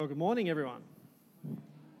Well, good morning, everyone.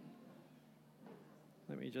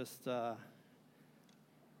 Let me just get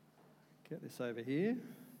this over here.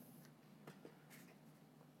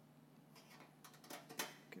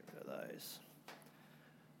 Get rid of those.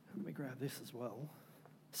 Let me grab this as well.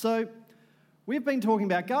 So, we've been talking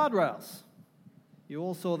about guardrails. You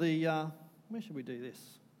all saw the... where should we do this?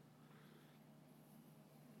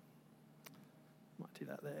 Might do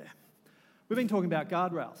that there. We've been talking about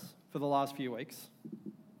guardrails for the last few weeks.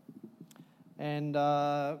 And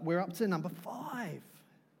we're up to number 5.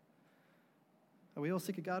 Are we all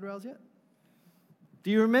sick of guardrails yet?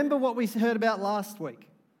 Do you remember what we heard about last week?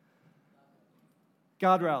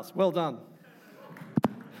 Guardrails. Well done.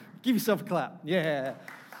 Give yourself a clap. Yeah.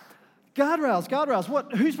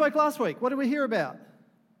 Guardrails. Who spoke last week? What did we hear about?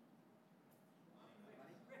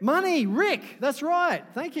 Money. Rick. That's right.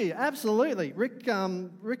 Thank you. Absolutely. Rick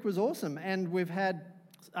was awesome. And we've had...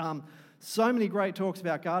 so many great talks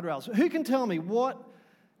about guardrails. Who can tell me what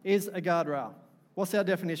is a guardrail? What's our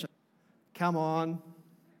definition? Come on.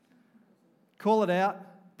 Call it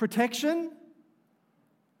out. Protection?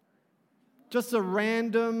 Just a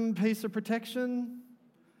random piece of protection?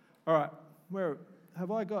 All right.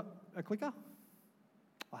 Have I got a clicker?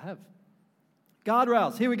 I have.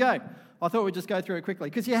 Guardrails. Here we go. I thought we'd just go through it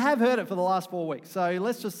quickly because you have heard it for the last 4 weeks. So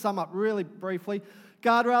let's just sum up really briefly.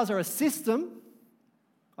 Guardrails are a system,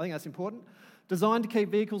 I think that's important, designed to keep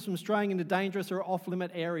vehicles from straying into dangerous or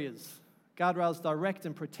off-limit areas. Guardrails direct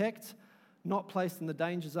and protect, not placed in the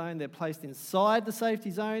danger zone. They're placed inside the safety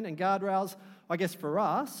zone. And guardrails, I guess for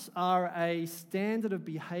us, are a standard of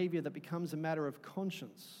behaviour that becomes a matter of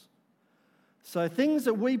conscience. So things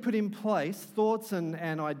that we put in place, thoughts and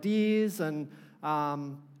ideas and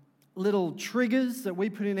little triggers that we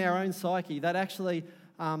put in our own psyche that actually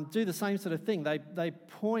do the same sort of thing. They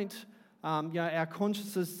point... our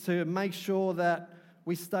consciences to make sure that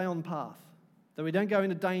we stay on path, that we don't go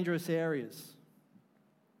into dangerous areas.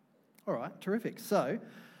 All right, terrific. So,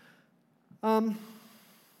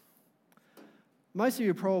 most of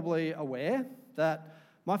you are probably aware that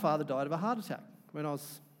my father died of a heart attack when I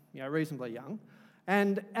was, reasonably young.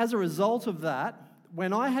 And as a result of that,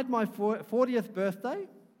 when I had my 40th birthday,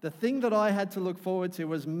 the thing that I had to look forward to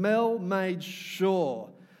was Mel made sure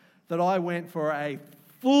that I went for a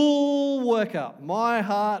full workup. My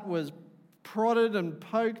heart was prodded and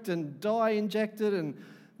poked and dye injected and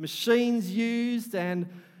machines used and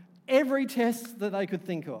every test that they could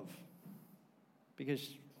think of. Because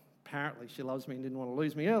apparently she loves me and didn't want to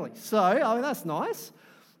lose me early. So, that's nice.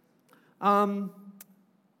 And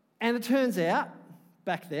it turns out,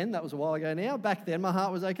 back then, that was a while ago now, back then my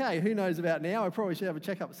heart was okay. Who knows about now? I probably should have a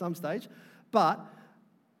checkup at some stage. But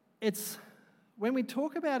it's when we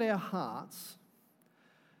talk about our hearts...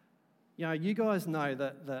 you guys know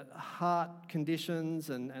that heart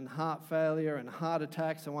conditions and heart failure and heart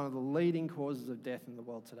attacks are one of the leading causes of death in the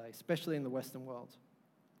world today, especially in the Western world.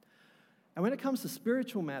 And when it comes to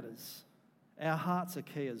spiritual matters, our hearts are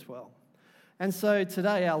key as well. And so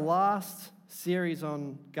today, our last series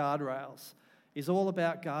on guardrails is all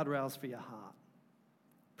about guardrails for your heart.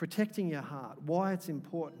 Protecting your heart, why it's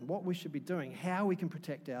important, what we should be doing, how we can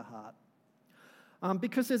protect our heart.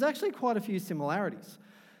 Because there's actually quite a few similarities.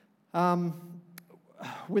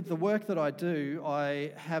 With the work that I do,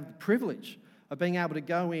 I have the privilege of being able to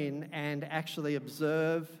go in and actually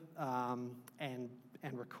observe and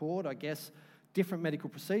record, I guess, different medical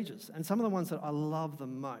procedures. And some of the ones that I love the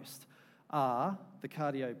most are the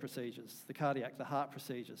cardio procedures, the heart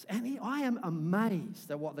procedures. And I am amazed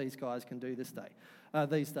at what these guys can do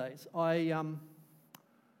these days. I've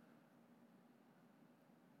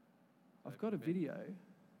got a video.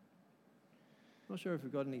 Not sure if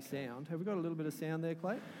we've got any sound. Have we got a little bit of sound there,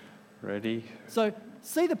 Clay? Ready. So,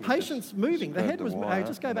 see the patient's moving. The head was...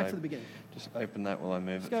 just go back to the beginning. Just open that while I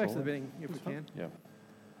move it Just go back to the forward. beginning, if we can. Yeah.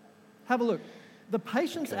 Have a look. The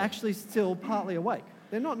patient's actually still partly awake.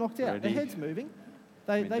 They're not knocked out. Ready. Their head's moving.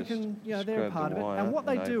 They can, they're a part of it. And what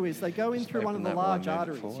they and do is they go in through one of the large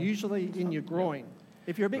arteries, usually in your groin.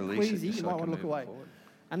 If you're a bit queasy, you might want to look away.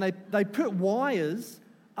 And they put wires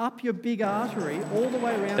up your big artery all the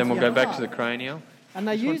way around. Then we'll to go your back heart. to the cranial. And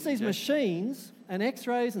they use these machines and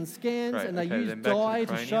x-rays and scans and they use dye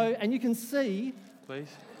to show, and you can see,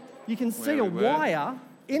 you can see a wire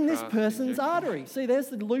in this person's artery. See, there's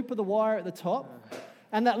the loop of the wire at the top,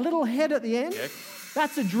 and that little head at the end,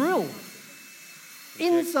 that's a drill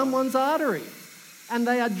in someone's artery, and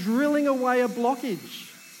they are drilling away a blockage.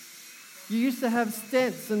 You used to have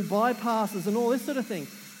stents and bypasses and all this sort of thing.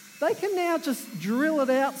 They can now just drill it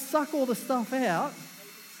out, suck all the stuff out.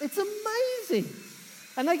 It's amazing.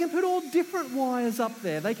 And they can put all different wires up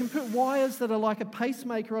there. They can put wires that are like a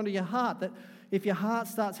pacemaker onto your heart, that if your heart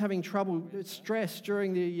starts having trouble, stress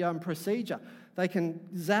during the procedure, they can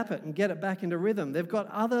zap it and get it back into rhythm. They've got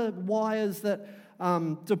other wires that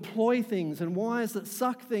deploy things and wires that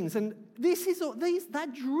suck things. And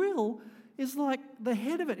that drill is like, the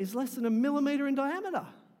head of it is less than 1 millimeter in diameter.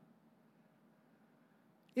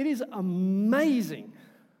 It is amazing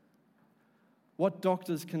what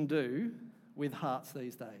doctors can do with hearts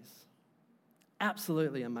these days.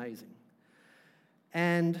 Absolutely amazing.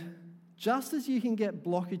 And just as you can get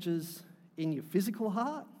blockages in your physical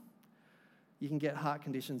heart, you can get heart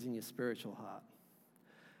conditions in your spiritual heart.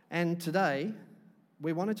 And today,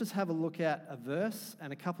 we want to just have a look at a verse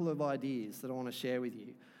and a couple of ideas that I want to share with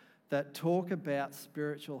you that talk about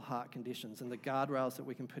spiritual heart conditions and the guardrails that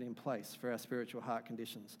we can put in place for our spiritual heart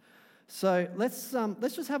conditions. So let's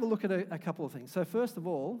just have a look at a couple of things. So first of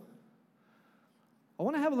all, I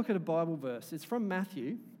want to have a look at a Bible verse. It's from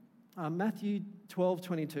Matthew, Matthew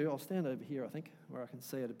 12:22. I'll stand over here, I think, where I can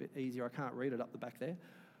see it a bit easier. I can't read it up the back there.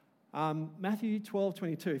 Matthew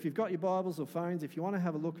 12:22. If you've got your Bibles or phones, if you want to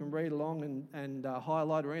have a look and read along and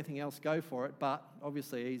highlight or anything else, go for it, but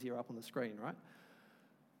obviously easier up on the screen, right?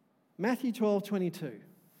 Matthew 12:22.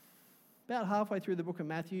 About halfway through the book of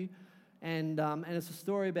Matthew, and it's a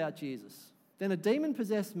story about Jesus. Then a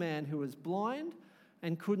demon-possessed man who was blind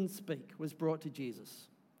and couldn't speak was brought to Jesus.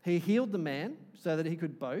 He healed the man so that he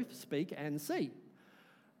could both speak and see.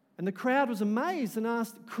 And the crowd was amazed and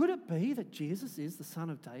asked, could it be that Jesus is the son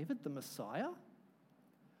of David, the Messiah?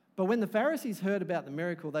 But when the Pharisees heard about the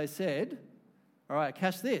miracle, they said, all right,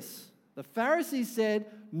 catch this. The Pharisees said,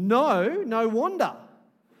 no wonder.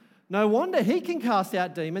 No wonder he can cast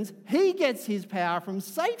out demons. He gets his power from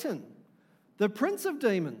Satan, the prince of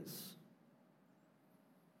demons.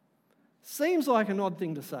 Seems like an odd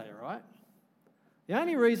thing to say, right? The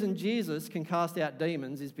only reason Jesus can cast out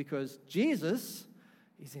demons is because Jesus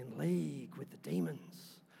is in league with the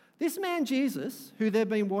demons. This man Jesus, who they've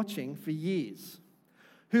been watching for years,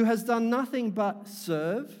 who has done nothing but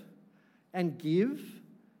serve and give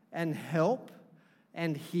and help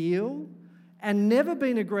and heal and never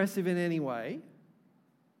been aggressive in any way,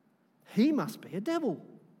 he must be a devil.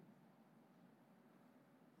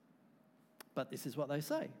 But this is what they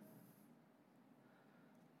say.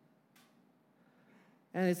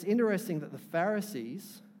 And it's interesting that the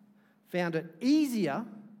Pharisees found it easier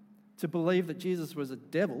to believe that Jesus was a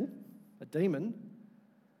devil, a demon,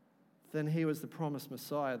 than he was the promised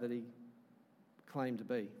Messiah that he claimed to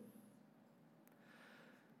be.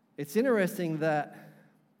 It's interesting that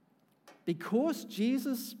because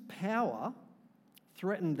Jesus' power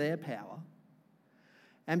threatened their power,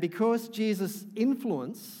 and because Jesus'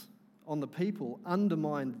 influence on the people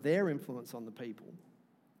undermined their influence on the people,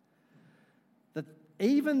 that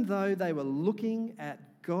even though they were looking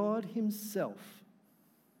at God himself,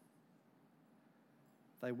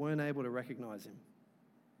 they weren't able to recognize him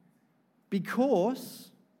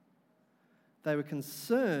because they were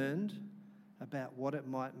concerned about what it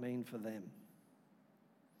might mean for them,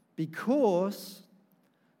 because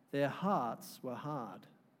their hearts were hard.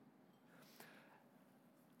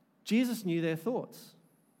 Jesus knew their thoughts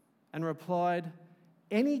and replied,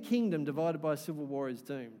 any kingdom divided by civil war is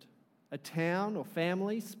doomed. A town or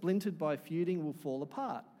family splintered by feuding will fall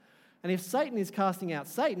apart. And if Satan is casting out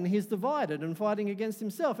Satan, he's divided and fighting against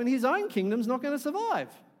himself, and his own kingdom's not going to survive.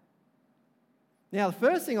 Now, the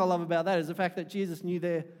first thing I love about that is the fact that Jesus knew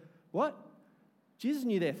their what? Jesus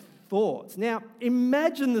knew their thoughts. Now,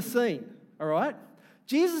 imagine the scene, all right?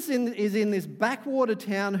 Jesus is in this backwater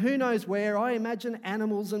town, who knows where. I imagine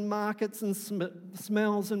animals and markets and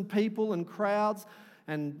smells and people and crowds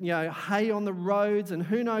and, hay on the roads and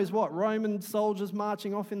who knows what, Roman soldiers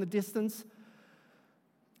marching off in the distance.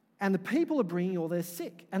 And the people are bringing all their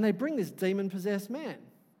sick, and they bring this demon-possessed man.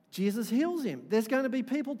 Jesus heals him. There's going to be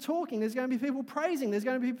people talking. There's going to be people praising. There's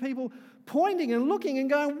going to be people pointing and looking and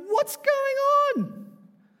going, what's going on?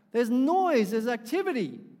 There's noise. There's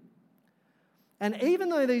activity. And even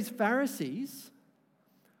though these Pharisees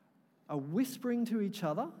are whispering to each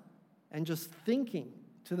other and just thinking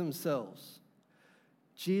to themselves,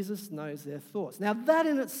 Jesus knows their thoughts. Now, that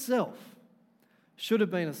in itself should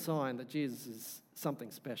have been a sign that Jesus is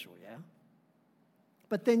something special, yeah?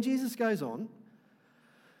 But then Jesus goes on,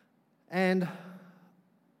 and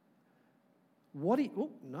what he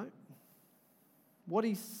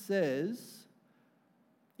says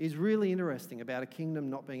is really interesting about a kingdom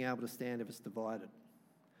not being able to stand if it's divided,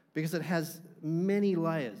 because it has many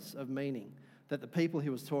layers of meaning that the people he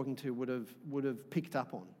was talking to would have picked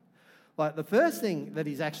up on. Like, the first thing that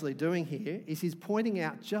he's actually doing here is he's pointing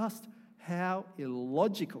out just how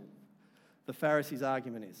illogical the Pharisees'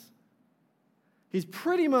 argument is. He's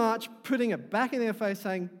pretty much putting it back in their face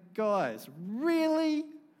saying, guys, really?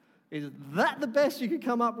 Is that the best you could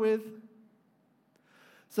come up with?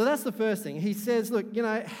 So that's the first thing. He says, look,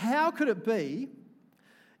 how could it be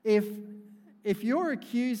if you're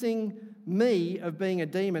accusing me of being a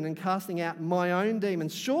demon and casting out my own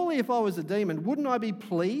demons? Surely if I was a demon, wouldn't I be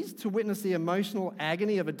pleased to witness the emotional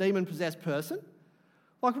agony of a demon-possessed person?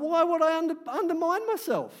 Like, why would I undermine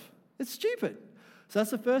myself? It's stupid. So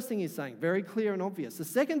that's the first thing he's saying, very clear and obvious. The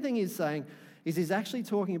second thing he's saying is he's actually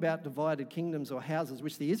talking about divided kingdoms or houses,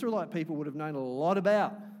 which the Israelite people would have known a lot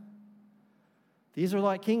about. The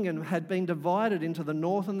Israelite kingdom had been divided into the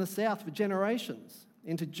north and the south for generations,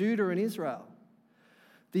 into Judah and Israel.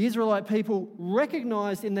 The Israelite people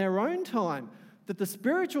recognized in their own time that the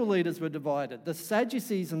spiritual leaders were divided. The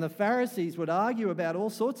Sadducees and the Pharisees would argue about all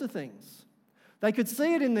sorts of things. They could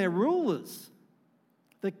see it in their rulers.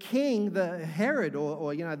 The king, the Herod,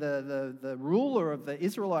 the ruler of the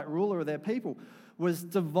Israelite ruler of their people, was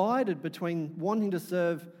divided between wanting to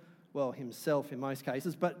serve, himself in most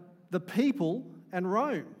cases, but the people and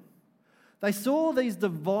Rome. They saw these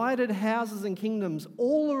divided houses and kingdoms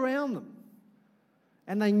all around them,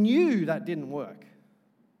 and they knew that didn't work.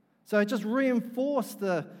 So it just reinforced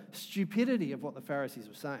the stupidity of what the Pharisees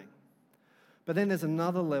were saying. But then there's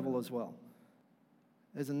another level as well.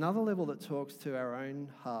 There's another level that talks to our own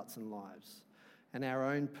hearts and lives and our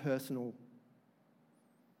own personal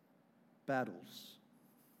battles.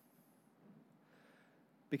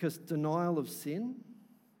 Because denial of sin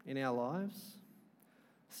in our lives,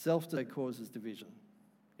 self-denial causes division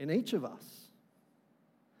in each of us.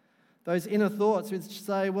 Those inner thoughts which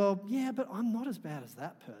say, but I'm not as bad as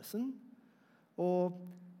that person. Or,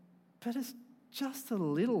 but it's just a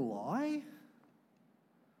little lie.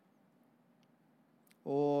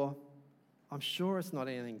 Or, I'm sure it's not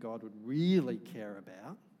anything God would really care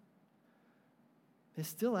about. There's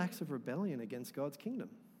still acts of rebellion against God's kingdom.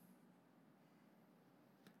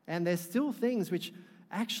 And there's still things which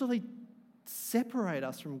actually separate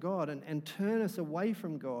us from God and turn us away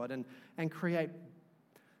from God and create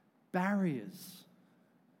barriers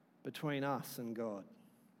between us and God.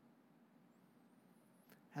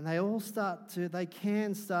 And they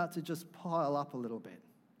can start to just pile up a little bit.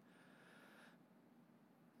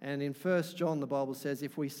 And in 1 John, the Bible says,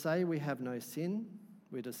 if we say we have no sin,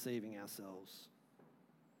 we're deceiving ourselves.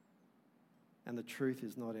 And the truth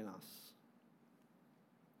is not in us.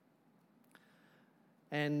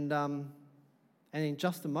 And in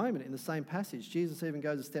just a moment, in the same passage, Jesus even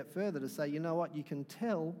goes a step further to say, you know what, you can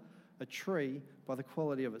tell a tree by the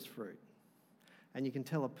quality of its fruit. And you can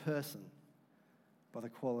tell a person by the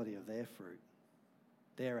quality of their fruit,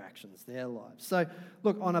 their actions, their lives. So,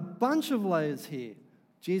 look, on a bunch of layers here,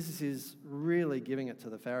 Jesus is really giving it to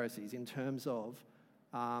the Pharisees in terms of,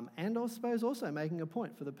 and I suppose also making a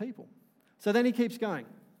point for the people. So then he keeps going.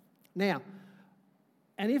 Now,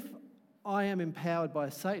 and if I am empowered by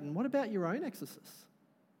Satan, what about your own exorcists?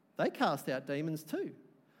 They cast out demons too.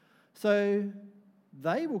 So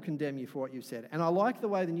they will condemn you for what you've said. And I like the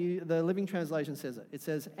way the Living Translation says it. It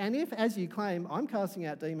says, and if, as you claim, I'm casting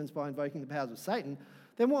out demons by invoking the powers of Satan,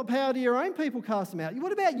 then what power do your own people cast them out?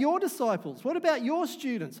 What about your disciples? What about your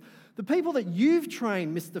students? The people that you've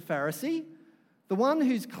trained, Mr. Pharisee, the one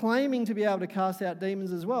who's claiming to be able to cast out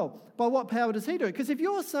demons as well. By what power does he do it? Because if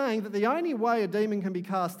you're saying that the only way a demon can be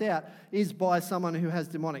cast out is by someone who has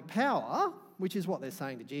demonic power, which is what they're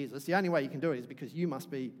saying to Jesus, the only way you can do it is because you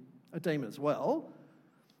must be a demon as well,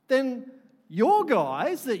 then your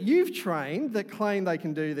guys that you've trained that claim they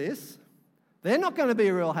can do this, they're not going to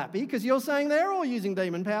be real happy because you're saying they're all using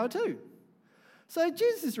demon power too. So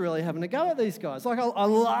Jesus is really having a go at these guys. Like, I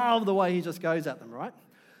love the way he just goes at them, right?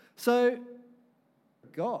 So,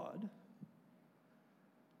 God,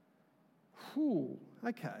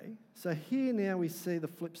 okay. So here now we see the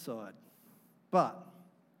flip side. But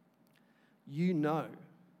you know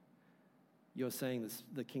you're seeing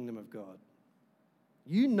the kingdom of God.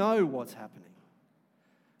 You know what's happening.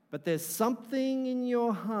 But there's something in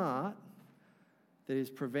your heart that is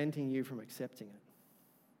preventing you from accepting it.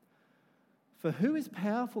 For who is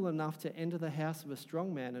powerful enough to enter the house of a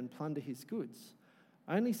strong man and plunder his goods?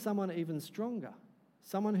 Only someone even stronger,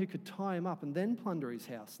 someone who could tie him up and then plunder his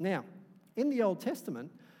house. Now, in the Old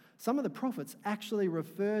Testament, some of the prophets actually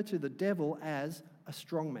refer to the devil as a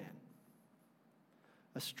strong man.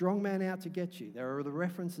 A strong man out to get you. There are the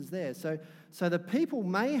references there. So the people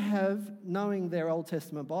may have, knowing their Old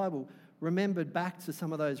Testament Bible, remembered back to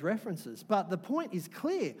some of those references. But the point is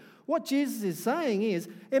clear. What Jesus is saying is,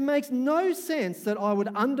 it makes no sense that I would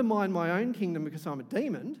undermine my own kingdom because I'm a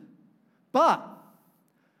demon. But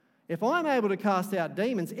if I'm able to cast out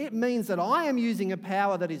demons, it means that I am using a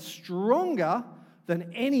power that is stronger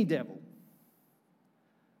than any devil.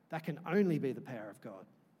 That can only be the power of God.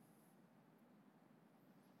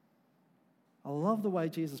 I love the way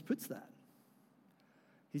Jesus puts that.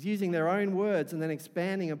 He's using their own words and then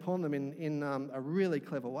expanding upon them in a really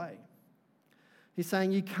clever way. He's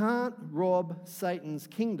saying you can't rob Satan's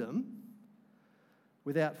kingdom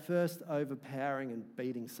without first overpowering and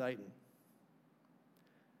beating Satan,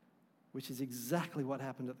 which is exactly what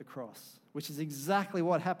happened at the cross, which is exactly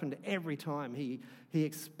what happened every time he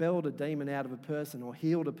expelled a demon out of a person or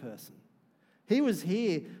healed a person. He was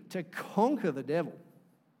here to conquer the devil.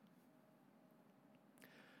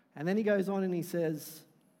 And then he goes on and he says,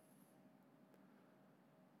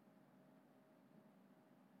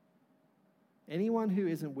 anyone who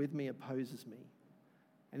isn't with me opposes me.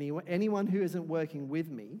 Anyone who isn't working with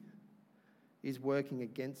me is working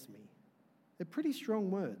against me. They're pretty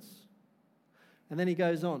strong words. And then he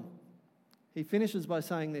goes on. He finishes by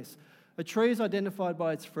saying this: a tree is identified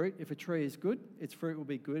by its fruit. If a tree is good, its fruit will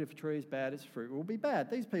be good. If a tree is bad, its fruit will be bad.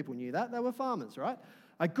 These people knew that. They were farmers, right?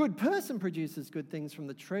 A good person produces good things from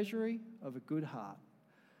the treasury of a good heart.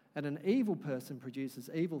 And an evil person produces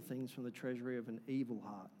evil things from the treasury of an evil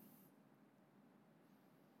heart.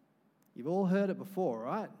 You've all heard it before,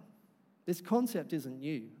 right? This concept isn't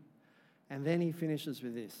new. And then he finishes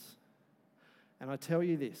with this. And I tell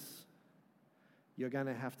you this, you're going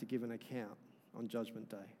to have to give an account on Judgment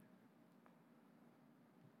Day.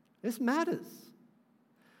 This matters.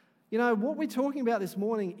 You know, what we're talking about this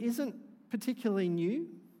morning isn't particularly new,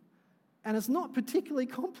 and it's not particularly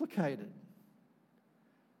complicated,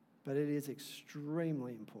 but it is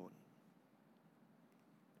extremely important.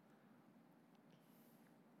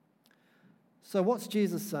 So what's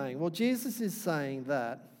Jesus saying? Well, Jesus is saying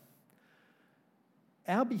that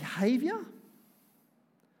our behavior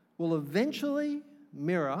will eventually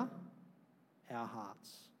mirror our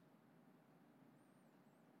hearts.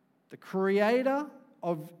 The Creator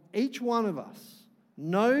of each one of us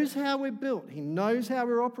knows how we're built. He knows how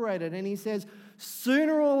we're operated. And he says,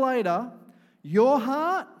 sooner or later, your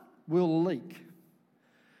heart will leak.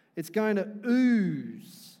 It's going to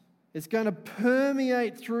ooze. It's going to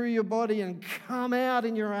permeate through your body and come out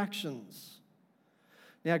in your actions.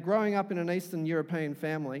 Now, growing up in an Eastern European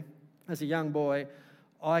family, as a young boy,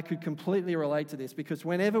 I could completely relate to this because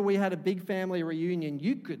whenever we had a big family reunion,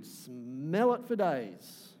 you could smell it for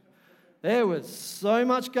days. There was so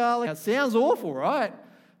much garlic. It sounds awful, right?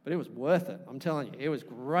 But it was worth it. I'm telling you, it was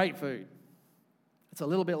great food. It's a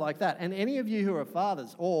little bit like that. And any of you who are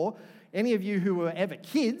fathers or any of you who were ever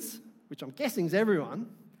kids, which I'm guessing is everyone,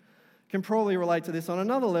 can probably relate to this on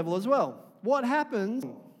another level as well. What happens?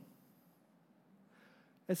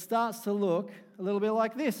 It starts to look a little bit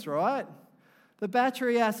like this, right? The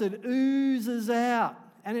battery acid oozes out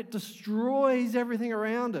and it destroys everything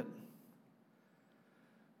around it.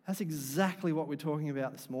 That's exactly what we're talking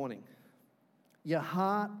about this morning. Your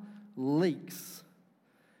heart leaks.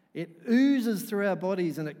 It oozes through our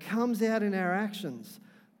bodies and it comes out in our actions,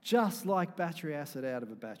 just like battery acid out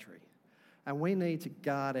of a battery. And we need to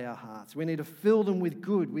guard our hearts. We need to fill them with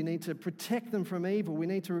good. We need to protect them from evil. We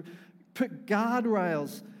need to put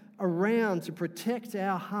guardrails around to protect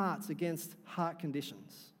our hearts against heart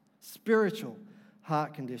conditions, spiritual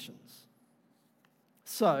heart conditions.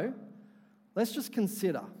 So, let's just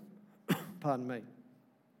consider, pardon me,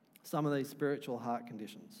 some of these spiritual heart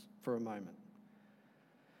conditions for a moment.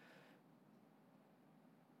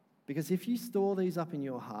 Because if you store these up in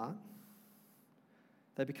your heart,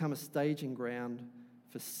 they become a staging ground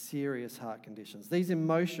for serious heart conditions. These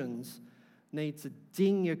emotions need to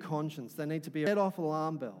ding your conscience. They need to be set off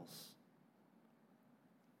alarm bells.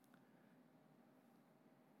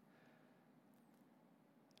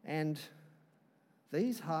 And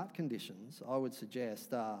these heart conditions, I would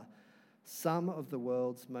suggest, are some of the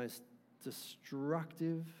world's most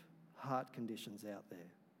destructive heart conditions out there.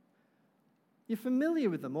 You're familiar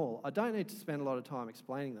with them all. I don't need to spend a lot of time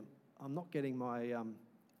explaining them. I'm not getting my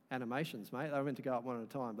animations, mate. They're meant to go up one at a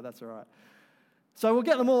time, but that's all right. So we'll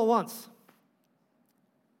get them all at once.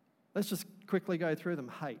 Let's just quickly go through them.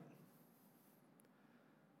 Hate.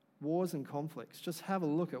 Wars and conflicts. Just have a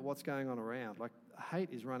look at what's going on around. Like, hate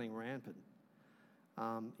is running rampant.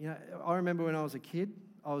 I remember when I was a kid,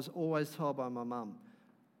 I was always told by my mum,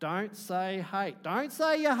 don't say hate. Don't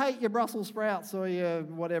say you hate your Brussels sprouts or your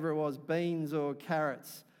whatever it was, beans or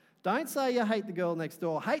carrots. Don't say you hate the girl next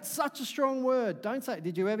door. Hate's such a strong word. Don't say it.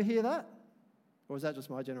 Did you ever hear that? Or was that just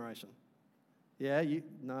my generation? Yeah.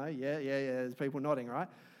 There's people nodding, right?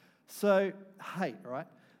 So, hate, right?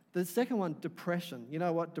 The second one, depression. You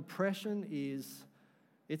know what? Depression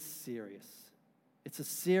it's serious. It's a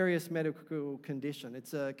serious medical condition.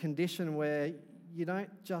 It's a condition where you don't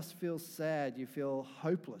just feel sad, you feel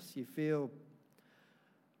hopeless, you feel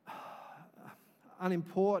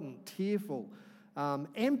unimportant, tearful,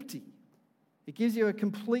 empty. It gives you a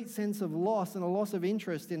complete sense of loss and a loss of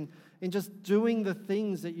interest in just doing the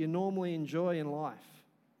things that you normally enjoy in life.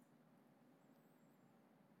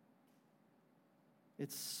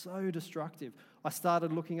 It's so destructive. I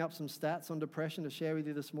started looking up some stats on depression to share with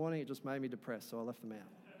you this morning. It just made me depressed, so I left them out.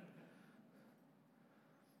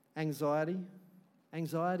 Anxiety.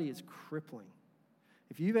 Anxiety is crippling.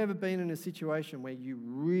 If you've ever been in a situation where you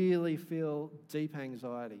really feel deep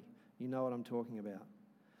anxiety, you know what I'm talking about.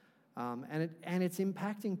 And it's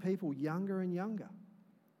impacting people younger and younger.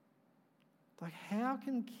 Like, how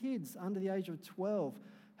can kids under the age of 12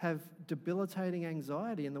 have debilitating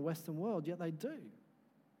anxiety in the Western world, yet they do?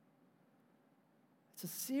 It's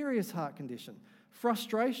a serious heart condition.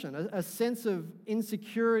 Frustration, a sense of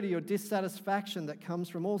insecurity or dissatisfaction that comes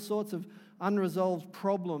from all sorts of unresolved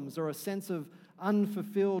problems or a sense of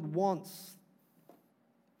unfulfilled wants.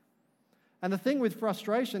 And the thing with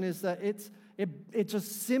frustration is that it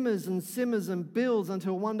just simmers and builds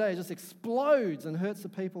until one day it just explodes and hurts the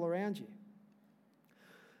people around you.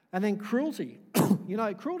 And then cruelty.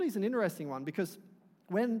 Cruelty is an interesting one because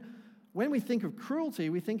when we think of cruelty,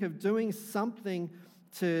 we think of doing something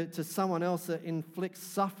to someone else that inflicts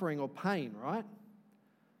suffering or pain, right?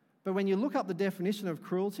 But when you look up the definition of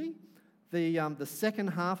cruelty, the second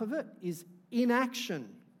half of it is inaction.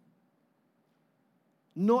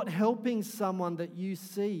 Not helping someone that you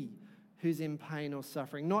see who's in pain or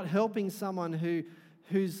suffering. Not helping someone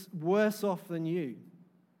who's worse off than you.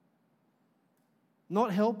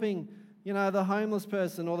 Not helping, the homeless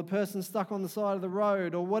person or the person stuck on the side of the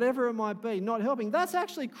road or whatever it might be. Not helping. That's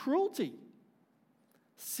actually cruelty.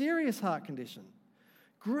 Serious heart condition.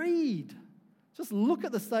 Greed. Just look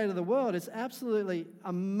at the state of the world. It's absolutely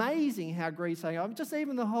amazing how greed's taking over.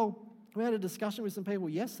 We had a discussion with some people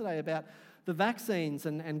yesterday about the vaccines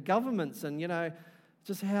and governments and,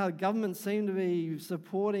 just how governments seem to be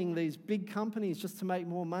supporting these big companies just to make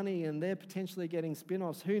more money and they're potentially getting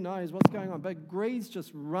spin-offs. Who knows what's going on? But greed's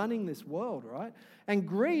just running this world, right? And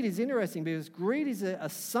greed is interesting because greed is an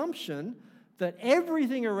assumption that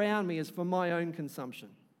everything around me is for my own consumption.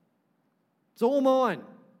 It's all mine.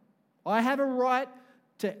 I have a right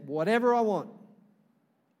to whatever I want.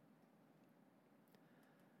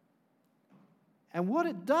 And what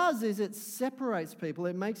it does is it separates people.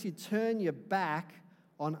 It makes you turn your back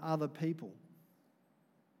on other people.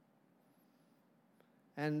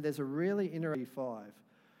 And there's a really interesting 5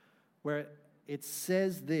 where it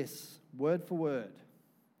says this, word for word.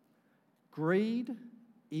 Greed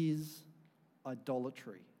is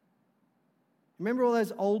idolatry. Remember all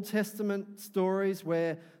those Old Testament stories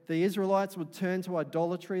where the Israelites would turn to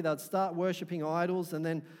idolatry? They'd start worshipping idols and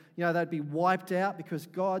then, they'd be wiped out because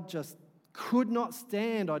God just could not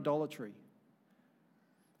stand idolatry.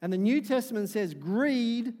 And the New Testament says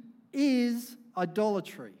greed is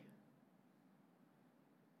idolatry.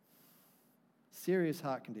 Serious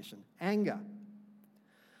heart condition. Anger.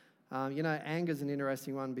 Anger is an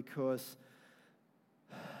interesting one because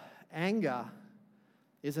anger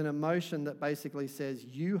is an emotion that basically says,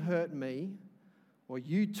 you hurt me or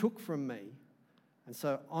you took from me, and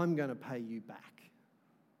so I'm going to pay you back.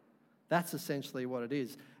 That's essentially what it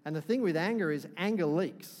is. And the thing with anger is anger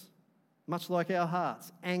leaks. Much like our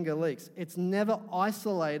hearts, anger leaks. It's never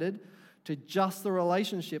isolated to just the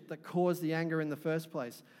relationship that caused the anger in the first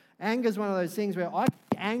place. Anger is one of those things where I can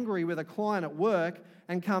be angry with a client at work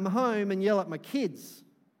and come home and yell at my kids.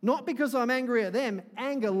 Not because I'm angry at them,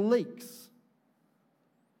 anger leaks.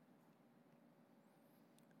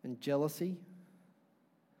 And jealousy.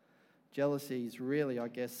 Jealousy is really, I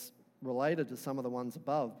guess, related to some of the ones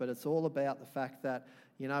above, but it's all about the fact that,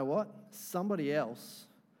 you know what? Somebody else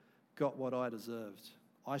got what I deserved.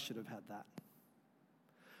 I should have had that.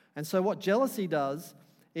 And so what jealousy does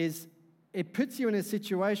is it puts you in a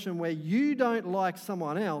situation where you don't like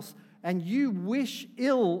someone else and you wish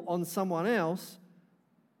ill on someone else,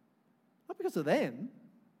 not because of them,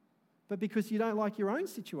 but because you don't like your own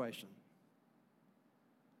situation.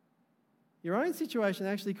 Your own situation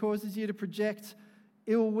actually causes you to project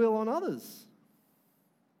ill will on others.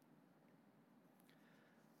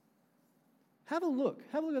 Have a look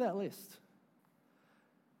at that list.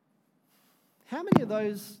 How many of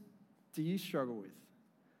those do you struggle with?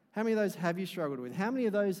 How many of those have you struggled with? How many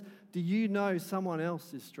of those do you know someone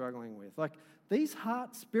else is struggling with? Like, these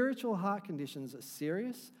spiritual heart conditions are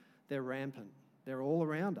serious, they're rampant, they're all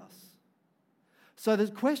around us. So the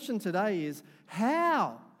question today is,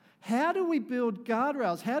 how? How do we build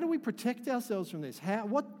guardrails? How do we protect ourselves from this?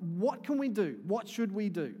 What can we do? What should we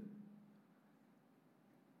do?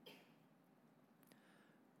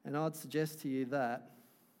 And I'd suggest to you that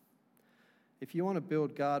if you want to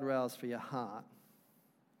build guardrails for your heart,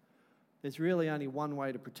 there's really only one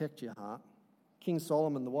way to protect your heart. King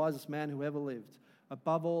Solomon, the wisest man who ever lived,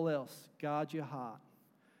 above all else, guard your heart.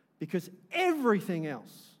 Because everything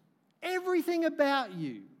else, everything about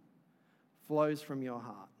you flows from your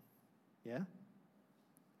heart. Yeah?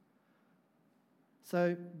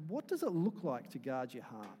 So what does it look like to guard your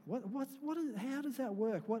heart? How does that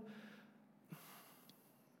work?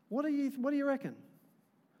 What do you reckon?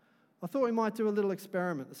 I thought we might do a little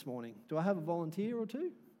experiment this morning. Do I have a volunteer or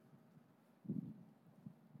two?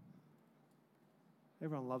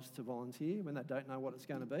 Everyone loves to volunteer when they don't know what it's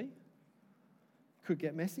going to be. Could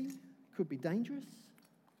get messy. Could be dangerous.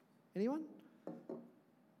 Anyone?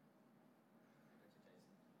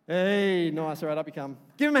 Hey, nice. All right, up you come.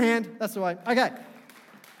 Give him a hand. That's the way. Okay.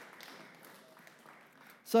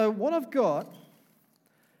 So what I've got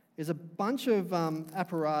is a bunch of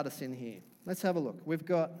apparatus in here. Let's have a look. We've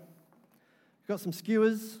got some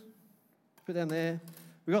skewers. Put down there.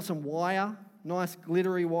 We've got some wire. Nice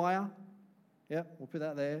glittery wire. Yep, we'll put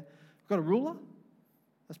that there. We've got a ruler.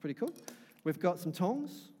 That's pretty cool. We've got some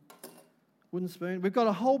tongs. Wooden spoon. We've got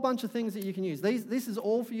a whole bunch of things that you can use. This is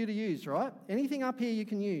all for you to use, right? Anything up here you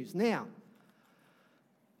can use. Now,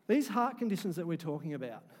 these heart conditions that we're talking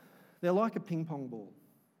about, they're like a ping pong ball.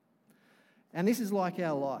 And this is like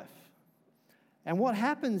our life. And what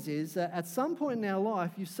happens is that at some point in our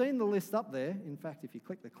life, you've seen the list up there. In fact, if you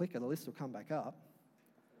click the clicker, the list will come back up.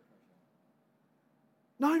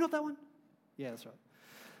 No, not that one. Yeah, that's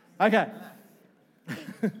right. Okay.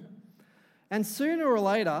 And sooner or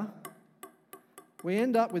later, we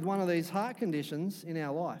end up with one of these heart conditions in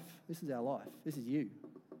our life. This is our life. This is you.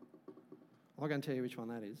 I'm not going to tell you which one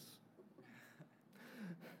that is.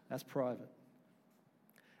 That's private.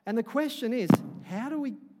 And the question is, how do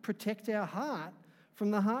we protect our heart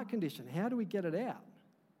from the heart condition? How do we get it out?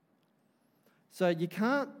 So you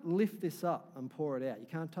can't lift this up and pour it out. You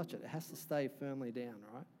can't touch it. It has to stay firmly down,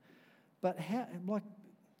 right? But how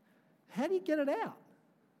do you get it out?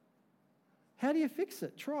 How do you fix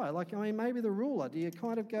it? Try. Maybe the ruler. Do you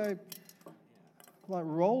kind of go,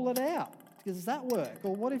 roll it out? Does that work?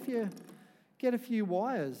 Or what if you get a few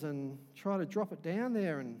wires and try to drop it down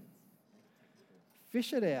there and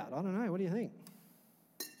fish it out? I don't know. What do you think?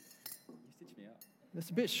 You stitched me up.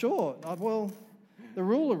 It's a bit short. The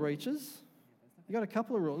ruler reaches. You got a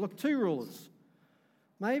couple of rulers. Look, 2 rulers.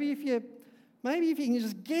 Maybe if you can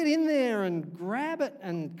just get in there and grab it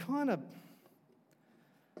and kind of,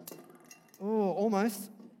 almost.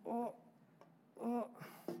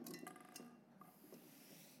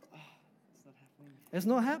 It's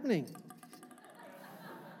not happening.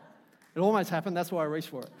 It almost happened. That's why I reached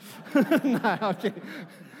for it. No, okay.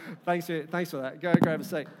 Thanks for that. Go grab a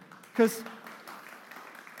seat. Because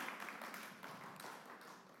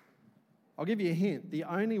I'll give you a hint. The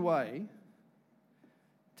only way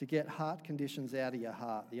to get heart conditions out of your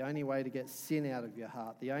heart, the only way to get sin out of your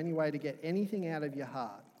heart, the only way to get anything out of your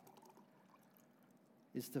heart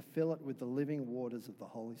is to fill it with the living waters of the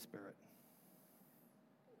Holy Spirit.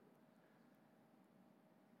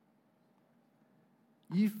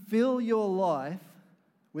 You fill your life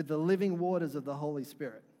with the living waters of the Holy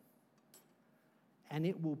Spirit, and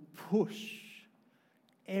it will push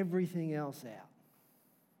everything else out.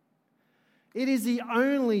 It is the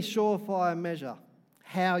only surefire measure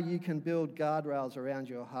how you can build guardrails around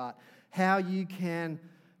your heart, how you can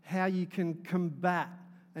combat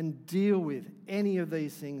and deal with any of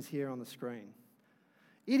these things here on the screen.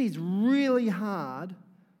 It is really hard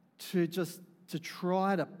to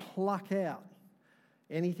try to pluck out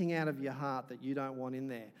anything out of your heart that you don't want in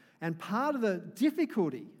there. And part of the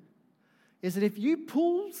difficulty is that if you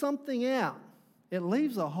pull something out, it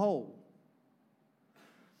leaves a hole.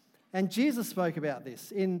 And Jesus spoke about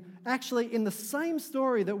this in the same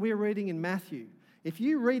story that we're reading in Matthew. If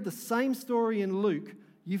you read the same story in Luke,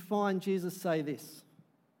 you find Jesus say this.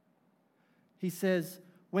 He says,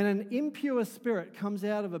 when an impure spirit comes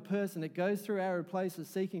out of a person, it goes through arid places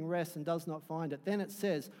seeking rest and does not find it. Then it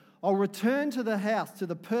says, I'll return to the house, to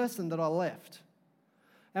the person that I left.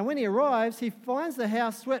 And when he arrives, he finds the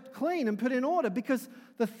house swept clean and put in order because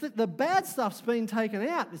the bad stuff's been taken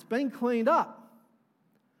out. It's been cleaned up.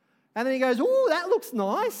 And then he goes, oh, that looks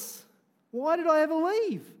nice. Why did I ever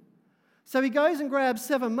leave? So he goes and grabs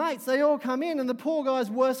 7 mates. They all come in and the poor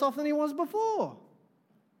guy's worse off than he was before.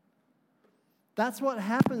 That's what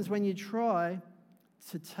happens when you try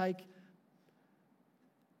to take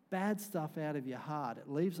bad stuff out of your heart. It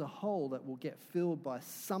leaves a hole that will get filled by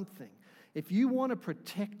something. If you want to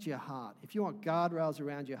protect your heart, if you want guardrails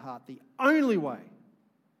around your heart, the only way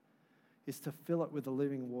is to fill it with the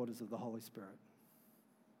living waters of the Holy Spirit.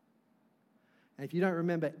 And if you don't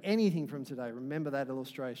remember anything from today, remember that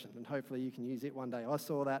illustration, and hopefully you can use it one day. I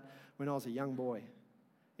saw that when I was a young boy.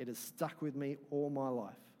 It has stuck with me all my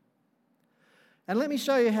life. And let me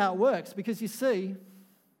show you how it works, because you see,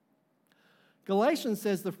 Galatians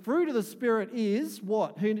says the fruit of the Spirit is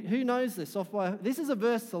what? Who knows this? This is a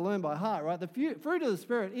verse to learn by heart, right? The fruit of the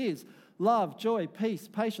Spirit is love, joy, peace,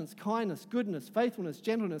 patience, kindness, goodness, faithfulness,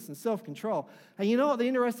 gentleness, and self-control. And you know what the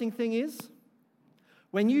interesting thing is?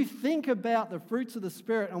 When you think about the fruits of the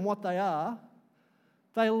Spirit and what they are,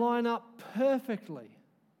 they line up perfectly.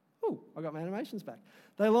 Oh, I got my animations back.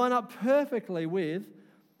 They line up perfectly with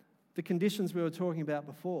the conditions we were talking about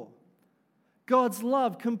before. God's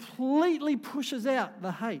love completely pushes out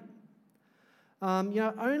the hate.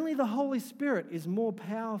 Only the Holy Spirit is more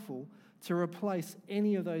powerful to replace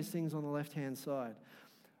any of those things on the left-hand side.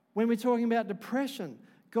 When we're talking about depression,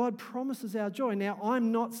 God promises our joy. Now,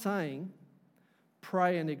 I'm not saying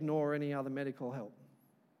pray and ignore any other medical help.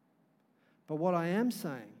 But what I am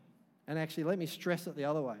saying, and actually let me stress it the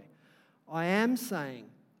other way, I am saying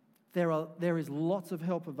there is lots of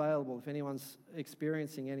help available if anyone's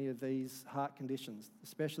experiencing any of these heart conditions,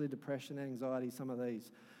 especially depression, anxiety, some of these.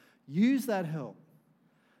 Use that help.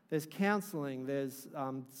 There's counselling, there's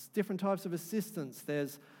different types of assistance,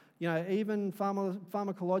 there's even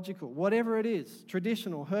pharmacological, whatever it is,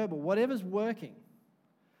 traditional, herbal, whatever's working.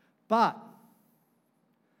 But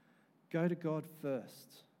go to God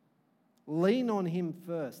first. Lean on Him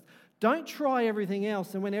first. Don't try everything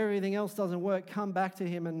else, and when everything else doesn't work, come back to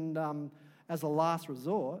Him and as a last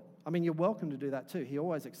resort. I mean, you're welcome to do that too. He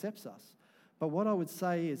always accepts us. But what I would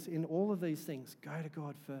say is, in all of these things, go to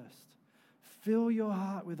God first. Fill your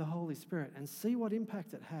heart with the Holy Spirit and see what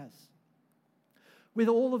impact it has. With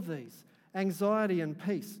all of these, anxiety and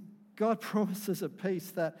peace, God promises a peace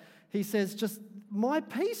that He says, my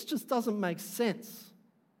peace just doesn't make sense.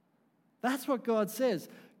 That's what God says.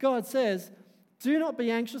 God says, do not be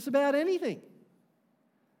anxious about anything.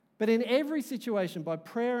 But in every situation, by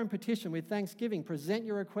prayer and petition with thanksgiving, present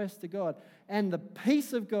your request to God. And the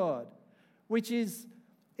peace of God,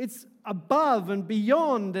 it's above and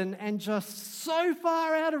beyond and just so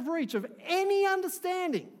far out of reach of any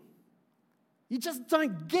understanding. You just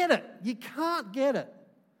don't get it. You can't get it.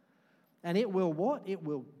 And it will what? It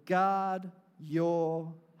will guard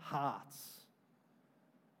your hearts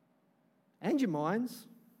and your minds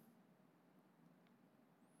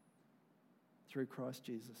through Christ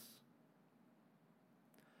Jesus.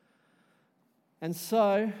 And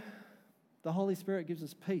so, the Holy Spirit gives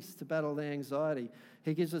us peace to battle the anxiety.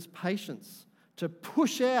 He gives us patience to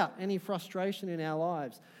push out any frustration in our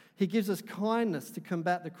lives. He gives us kindness to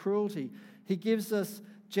combat the cruelty. He gives us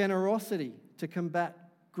generosity to combat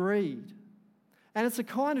greed. And it's a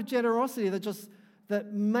kind of generosity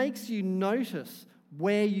that makes you notice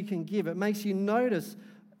where you can give. It makes you notice,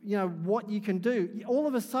 what you can do. All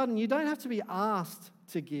of a sudden, you don't have to be asked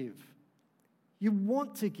to give. You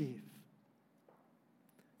want to give.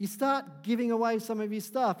 You start giving away some of your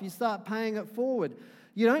stuff. You start paying it forward.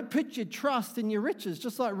 You don't put your trust in your riches,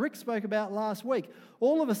 just like Rick spoke about last week.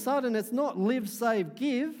 All of a sudden, it's not live, save,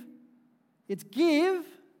 give. It's give,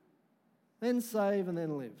 then save, and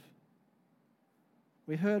then live.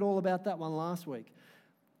 We heard all about that one last week.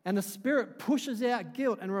 And the Spirit pushes out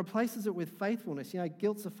guilt and replaces it with faithfulness.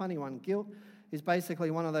 Guilt's a funny one. Guilt is basically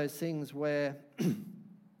one of those things where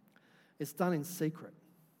it's done in secret.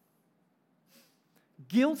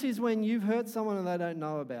 Guilt is when you've hurt someone and they don't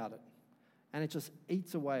know about it, and it just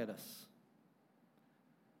eats away at us.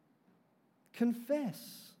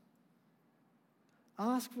 Confess.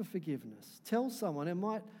 Ask for forgiveness. Tell someone. It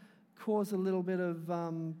might cause a little bit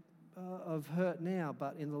of hurt now,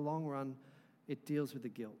 but in the long run, it deals with the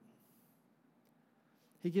guilt.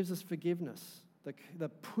 He gives us forgiveness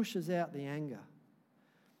that pushes out the anger.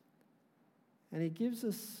 And He gives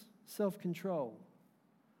us self-control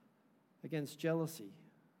against jealousy.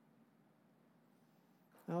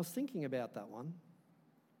 And I was thinking about that one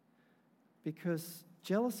because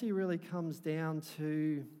jealousy really comes down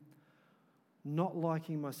to not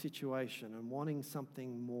liking my situation and wanting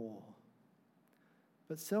something more.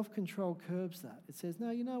 But self-control curbs that. It says,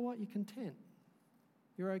 no, you know what? You're content.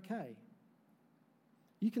 You're okay.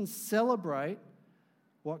 You can celebrate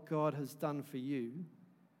what God has done for you,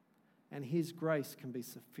 and His grace can be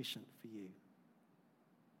sufficient for you.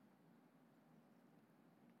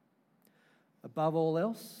 Above all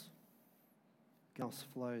else, else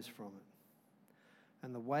flows from it.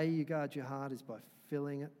 And the way you guard your heart is by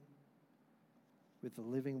filling it with the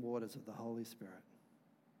living waters of the Holy Spirit.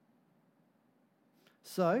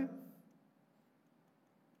 So,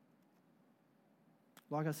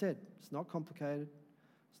 like I said, it's not complicated,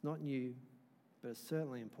 it's not new, but it's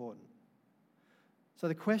certainly important. So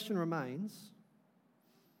the question remains,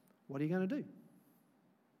 what are you going to do?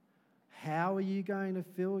 How are you going to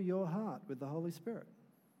fill your heart with the Holy Spirit?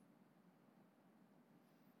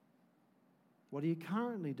 What are you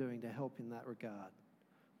currently doing to help in that regard?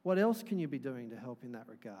 What else can you be doing to help in that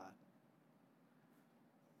regard?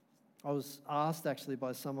 I was asked actually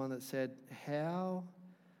by someone that said,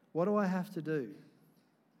 what do I have to do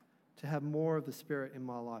to have more of the Spirit in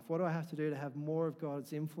my life? What do I have to do to have more of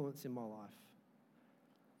God's influence in my life?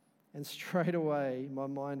 And straight away, my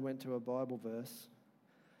mind went to a Bible verse.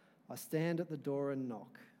 I stand at the door and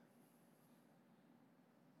knock.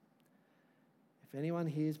 If anyone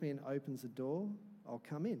hears me and opens the door, I'll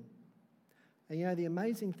come in. And the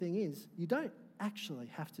amazing thing is, you don't actually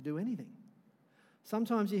have to do anything.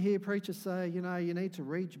 Sometimes you hear preachers say, you need to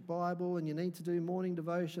read your Bible and you need to do morning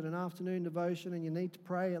devotion and afternoon devotion and you need to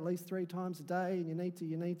pray at least 3 times a day and you need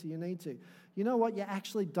to. You know what? You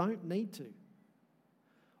actually don't need to.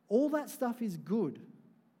 All that stuff is good.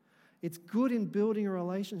 It's good in building a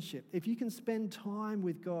relationship. If you can spend time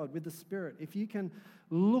with God, with the Spirit, if you can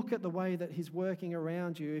look at the way that He's working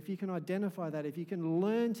around you, if you can identify that, if you can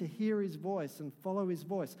learn to hear His voice and follow His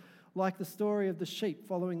voice, like the story of the sheep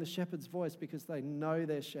following the shepherd's voice because they know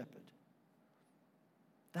their shepherd.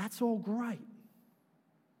 That's all great.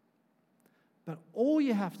 But all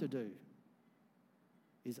you have to do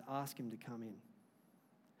is ask Him to come in.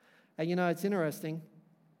 And it's interesting.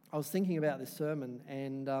 I was thinking about this sermon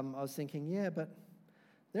and I was thinking, but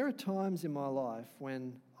there are times in my life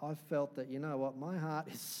when I've felt that, my heart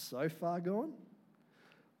is so far gone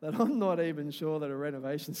that I'm not even sure that a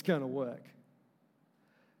renovation's going to work.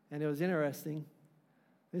 And it was interesting.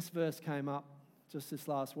 This verse came up just this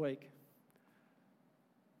last week.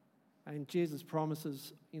 And Jesus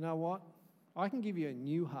promises, I can give you a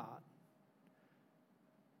new heart.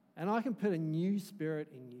 And I can put a new spirit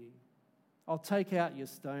in you. I'll take out your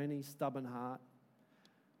stony, stubborn heart,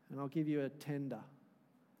 and I'll give you a tender,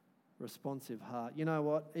 responsive heart. You know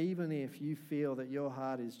what? Even if you feel that your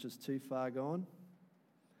heart is just too far gone,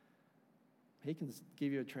 He can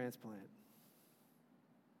give you a transplant.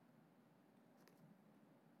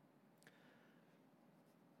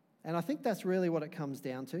 And I think that's really what it comes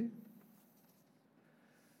down to.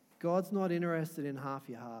 God's not interested in half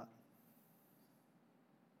your heart.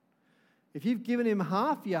 If you've given Him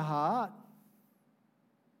half your heart,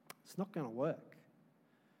 it's not going to work.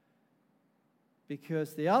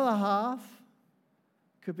 Because the other half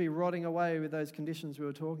could be rotting away with those conditions we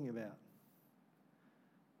were talking about.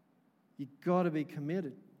 You've got to be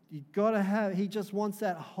committed. You've got to have, He just wants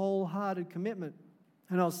that wholehearted commitment.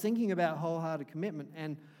 And I was thinking about wholehearted commitment,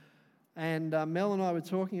 and Mel and I were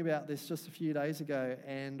talking about this just a few days ago,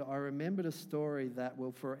 and I remembered a story that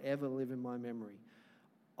will forever live in my memory.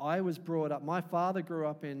 I was brought up, my father grew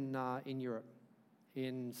up in Europe,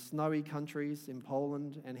 in snowy countries in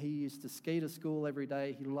Poland, and he used to ski to school every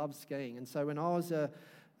day. He loved skiing. And so when I was a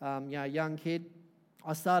young kid,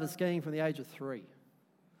 I started skiing from the age of 3.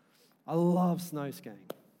 I love snow skiing.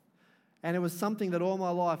 And it was something that all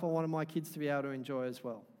my life I wanted my kids to be able to enjoy as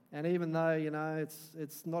well. And even though,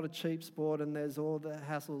 it's not a cheap sport and there's all the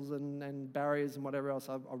hassles and barriers and whatever else,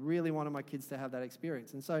 I really wanted my kids to have that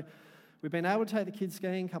experience. And so we've been able to take the kids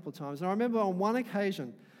skiing a couple of times. And I remember on one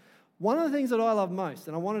occasion, one of the things that I love most,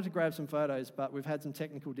 and I wanted to grab some photos, but we've had some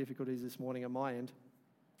technical difficulties this morning on my end,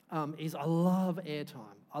 is I love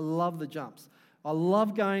airtime. I love the jumps. I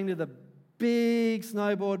love going to the big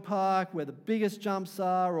snowboard park where the biggest jumps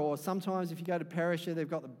are, or sometimes if you go to Perisher, they've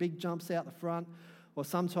got the big jumps out the front, or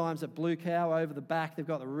sometimes at Blue Cow over the back, they've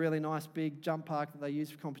got the really nice big jump park that they use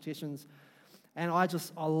for competitions. And I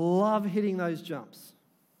love hitting those jumps.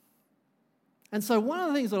 And so one of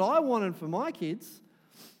the things that I wanted for my kids,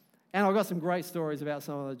 and I've got some great stories about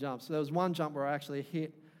some of the jumps. So there was one jump where I actually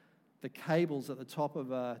hit the cables at the top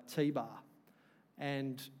of a T-bar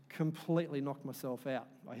and completely knocked myself out.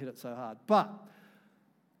 I hit it so hard. But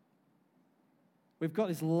we've got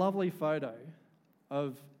this lovely photo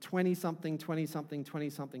of 20-something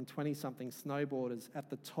snowboarders at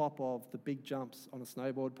the top of the big jumps on a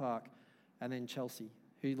snowboard park, and then Chelsea,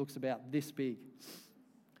 who looks about this big.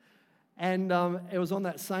 And it was on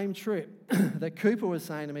that same trip that Cooper was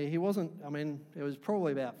saying to me, it was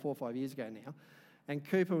probably about 4 or 5 years ago now, and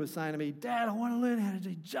Cooper was saying to me, Dad, I want to learn how to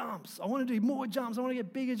do jumps. I want to do more jumps. I want to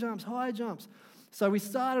get bigger jumps, higher jumps. So we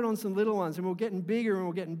started on some little ones, and we were getting bigger, and we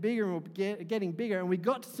were getting bigger, and we were getting bigger, and we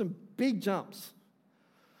got to some big jumps.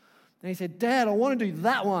 And he said, Dad, I want to do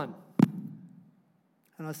that one.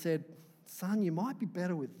 And I said, son, you might be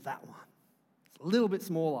better with that one. It's a little bit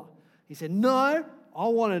smaller. He said, no, I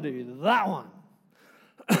want to do that one.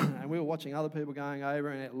 And we were watching other people going over,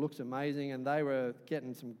 and it looked amazing, and they were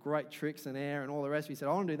getting some great tricks in air and all the rest. He said,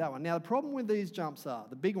 I want to do that one. Now, the problem with these jumps are,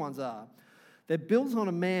 the big ones are, they're built on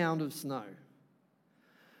a mound of snow.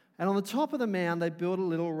 And on the top of the mound, they build a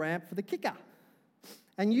little ramp for the kicker.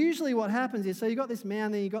 And usually what happens is, so you've got this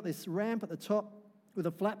mound, then you've got this ramp at the top with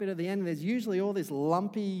a flat bit at the end, and there's usually all this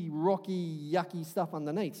lumpy, rocky, yucky stuff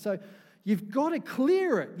underneath. So you've got to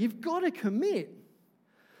clear it. You've got to commit.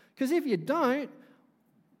 Because if you don't,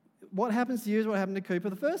 what happens to you is what happened to Cooper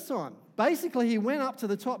the first time. Basically, he went up to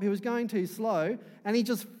the top, he was going too slow, and he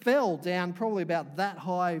just fell down probably about that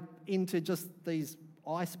high into just these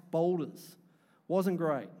ice boulders. Wasn't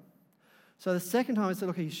great. So the second time I said,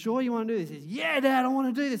 look, are you sure you want to do this? He says, yeah, Dad, I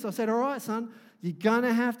want to do this. I said, all right, son, you're going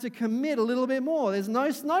to have to commit a little bit more. There's no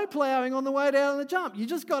snow plowing on the way down the jump. You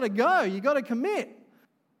just got to go. You got to commit.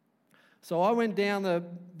 So I went down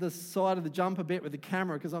the side of the jump a bit with the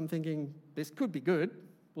camera because I'm thinking, this could be good.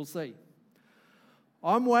 We'll see.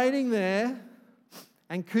 I'm waiting there,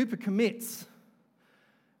 and Cooper commits.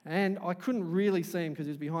 And I couldn't really see him because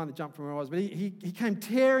he was behind the jump from where I was, but he came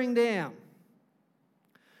tearing down.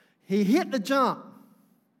 He hit the jump,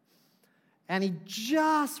 and he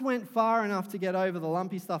just went far enough to get over the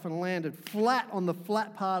lumpy stuff and landed flat on the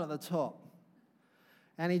flat part at the top.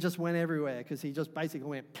 And he just went everywhere because he just basically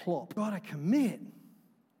went plop. Got to commit.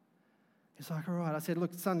 He's like, all right. I said,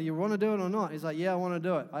 look, son, do you want to do it or not? He's like, yeah, I want to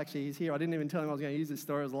do it. Actually, he's here. I didn't even tell him I was going to use this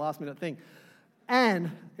story. It was a last-minute thing.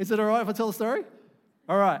 And is it all right if I tell the story?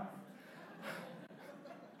 All right.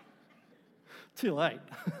 Too late.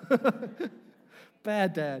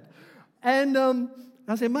 Bad dad. And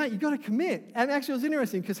I said, mate, you've got to commit. And actually, it was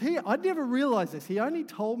interesting because I'd never realized this. He only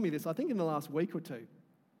told me this, I think, in the last week or two.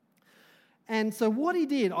 And so what he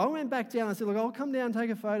did, I went back down and I said, look, I'll come down and take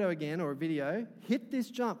a photo again or a video. Hit this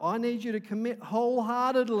jump. I need you to commit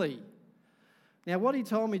wholeheartedly. Now, what he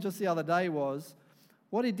told me just the other day was,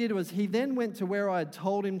 what he did was he then went to where I had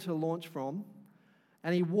told him to launch from,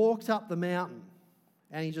 and he walked up the mountain,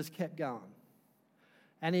 and he just kept going.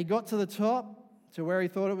 And he got to the top, to where he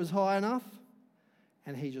thought it was high enough,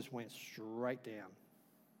 and he just went straight down.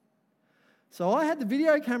 So I had the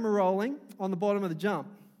video camera rolling on the bottom of the jump.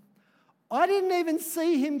 I didn't even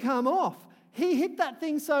see him come off. He hit that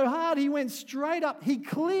thing so hard, he went straight up. He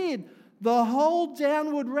cleared the whole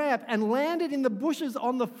downward ramp and landed in the bushes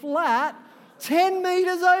on the flat 10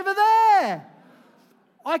 meters over there.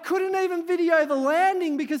 I couldn't even video the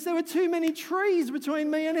landing because there were too many trees between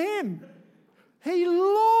me and him. He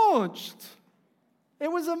launched. It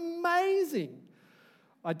was amazing.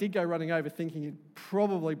 I did go running over thinking he'd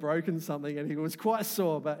probably broken something, and he was quite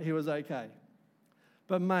sore, but he was okay.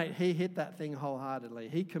 But mate, he hit that thing wholeheartedly.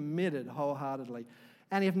 He committed wholeheartedly.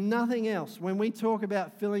 And if nothing else, when we talk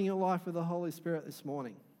about filling your life with the Holy Spirit this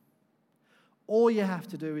morning, all you have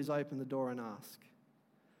to do is open the door and ask.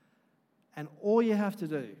 And all you have to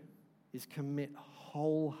do is commit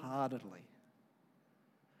wholeheartedly.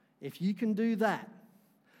 If you can do that,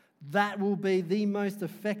 that will be the most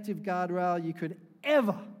effective guardrail you could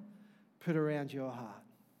ever put around your heart.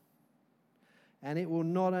 And it will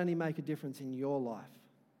not only make a difference in your life,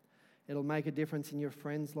 it'll make a difference in your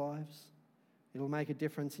friends' lives. It'll make a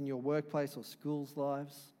difference in your workplace or school's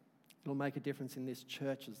lives. It'll make a difference in this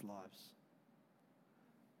church's lives.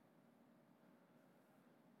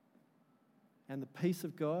 And the peace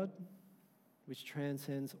of God, which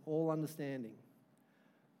transcends all understanding,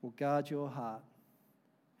 will guard your heart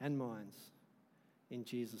and minds in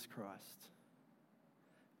Jesus Christ.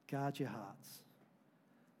 Guard your hearts.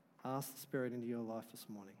 Ask the Spirit into your life this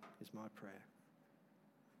morning is my prayer.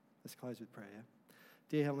 Let's close with prayer.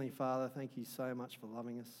 Dear Heavenly Father, thank you so much for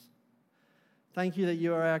loving us. Thank you that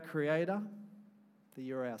you are our Creator, that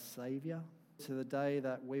you are our Saviour, to the day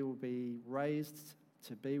that we will be raised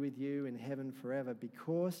to be with you in heaven forever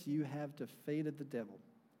because you have defeated the devil.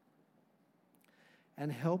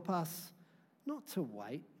 And help us not to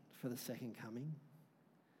wait for the second coming,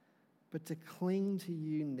 but to cling to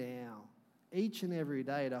you now, each and every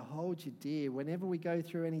day, to hold you dear whenever we go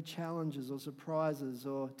through any challenges or surprises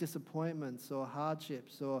or disappointments or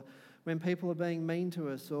hardships, or when people are being mean to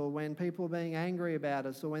us, or when people are being angry about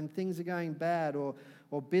us, or when things are going bad, or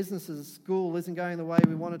businesses, school isn't going the way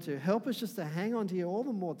we want it to. Help us just to hang on to you all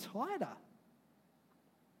the more tighter,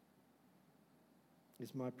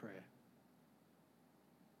 is my prayer.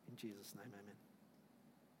 In Jesus' name, amen.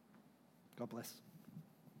 God bless.